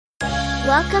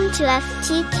Welcome to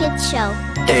FT Kids Show.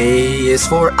 A is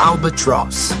for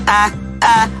albatross.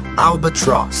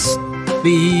 Albatross.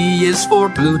 B is for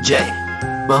blue jay.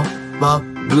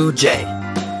 Blue jay.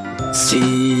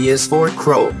 C is for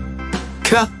crow.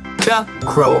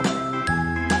 Crow.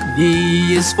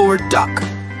 D is for duck.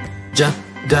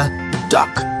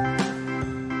 Duck.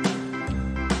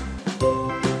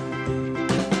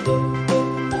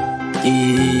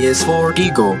 E is for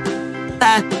eagle.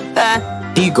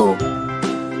 Eagle.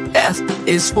 F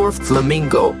is for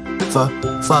flamingo.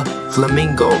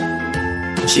 Flamingo.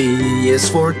 G is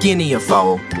for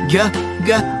guineafowl.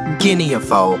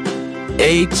 Guineafowl.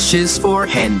 H is for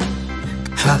hen.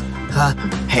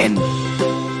 Hen.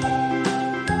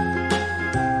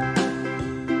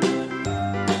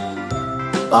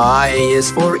 I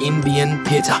is for Indian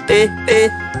Pitta.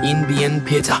 Indian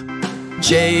Pitta.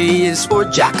 J is for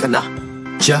jacana.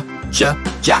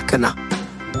 Jacana.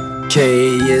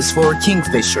 K is for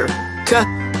kingfisher.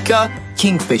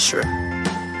 Kingfisher.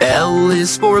 L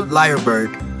is for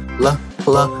lyrebird.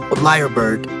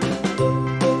 Lyrebird.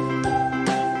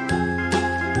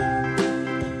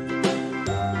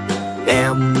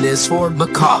 M is for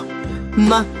macaw.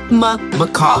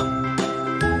 Macaw.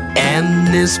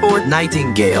 N is for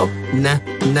nightingale.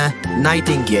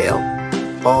 Nightingale.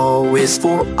 O is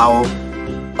for owl.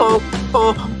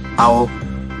 Owl.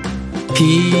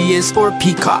 P is for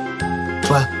peacock.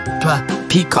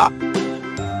 Peacock.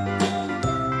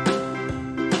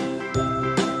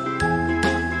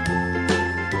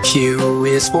 Q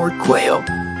is for quail.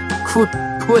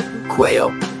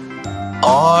 Quail.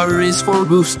 R is for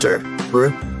rooster.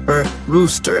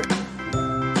 Rooster.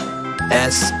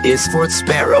 S is for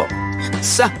sparrow.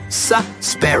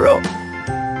 Sparrow.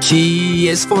 T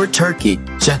is for turkey.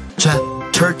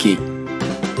 Turkey.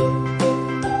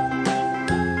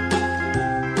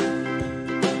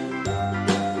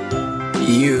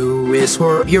 U is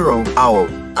for Euro owl.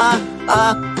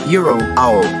 Euro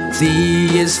owl.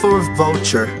 V is for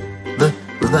vulture. The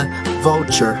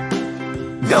vulture.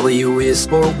 W is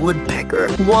for woodpecker.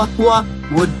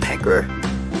 Woodpecker.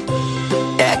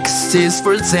 X is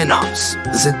for XENOPS.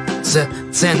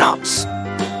 XENOPS.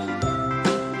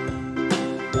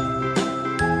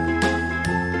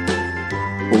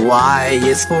 Y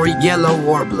is for yellow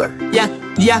warbler.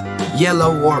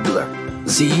 Yellow warbler.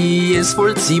 Z is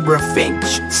for zebra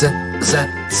finch.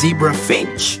 Zebra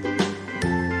finch.